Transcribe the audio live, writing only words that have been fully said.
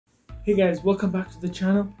Hey guys, welcome back to the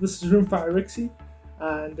channel. This is Roomfire Rixie,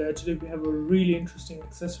 and today we have a really interesting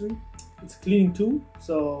accessory. It's a cleaning tool,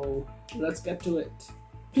 so let's get to it.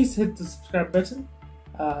 Please hit the subscribe button.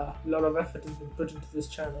 A lot of effort has been put into this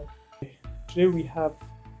channel. Today we have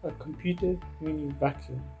a computer mini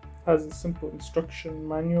vacuum. It has a simple instruction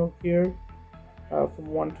manual here from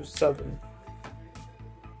 1 to 7.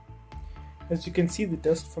 As you can see, the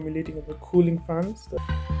dust formulating in the cooling fans.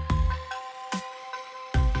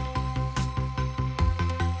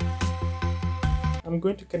 I'm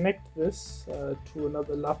going to connect this to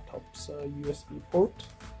another laptop's USB port,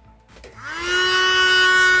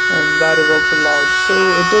 and that is also loud. So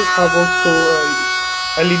it does have also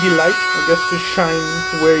a LED light, I guess, to shine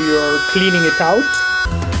where you're cleaning it out.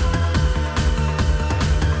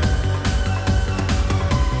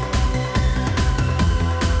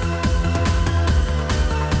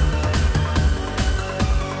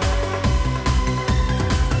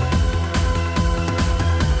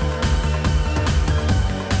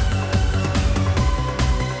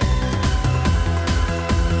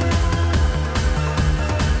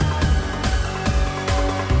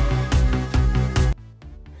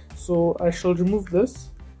 So I shall remove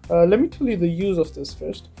this. Let me tell you the use of this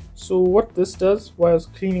first. So what this does while I was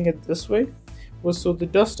cleaning it this way was so the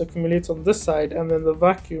dust accumulates on this side and then the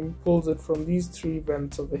vacuum pulls it from these 3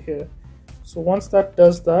 vents over here. So once that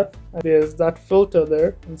does that, there's that filter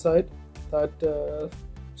there inside that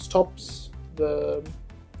stops the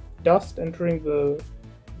dust entering the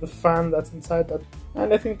fan that's inside that.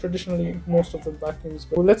 And I think traditionally most of the vacuums.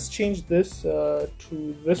 But let's change this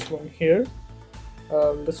to this one here.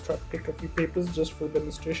 Let's try to pick a few papers just for a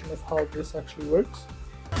demonstration of how this actually works.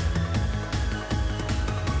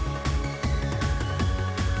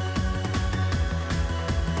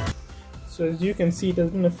 So as you can see, it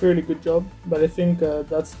has done a fairly good job, but I think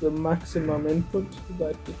that's the maximum input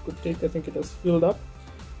that it could take. I think it has filled up.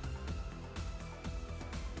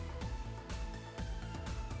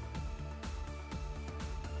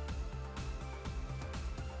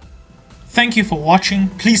 Thank you for watching.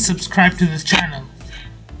 Please subscribe to this channel.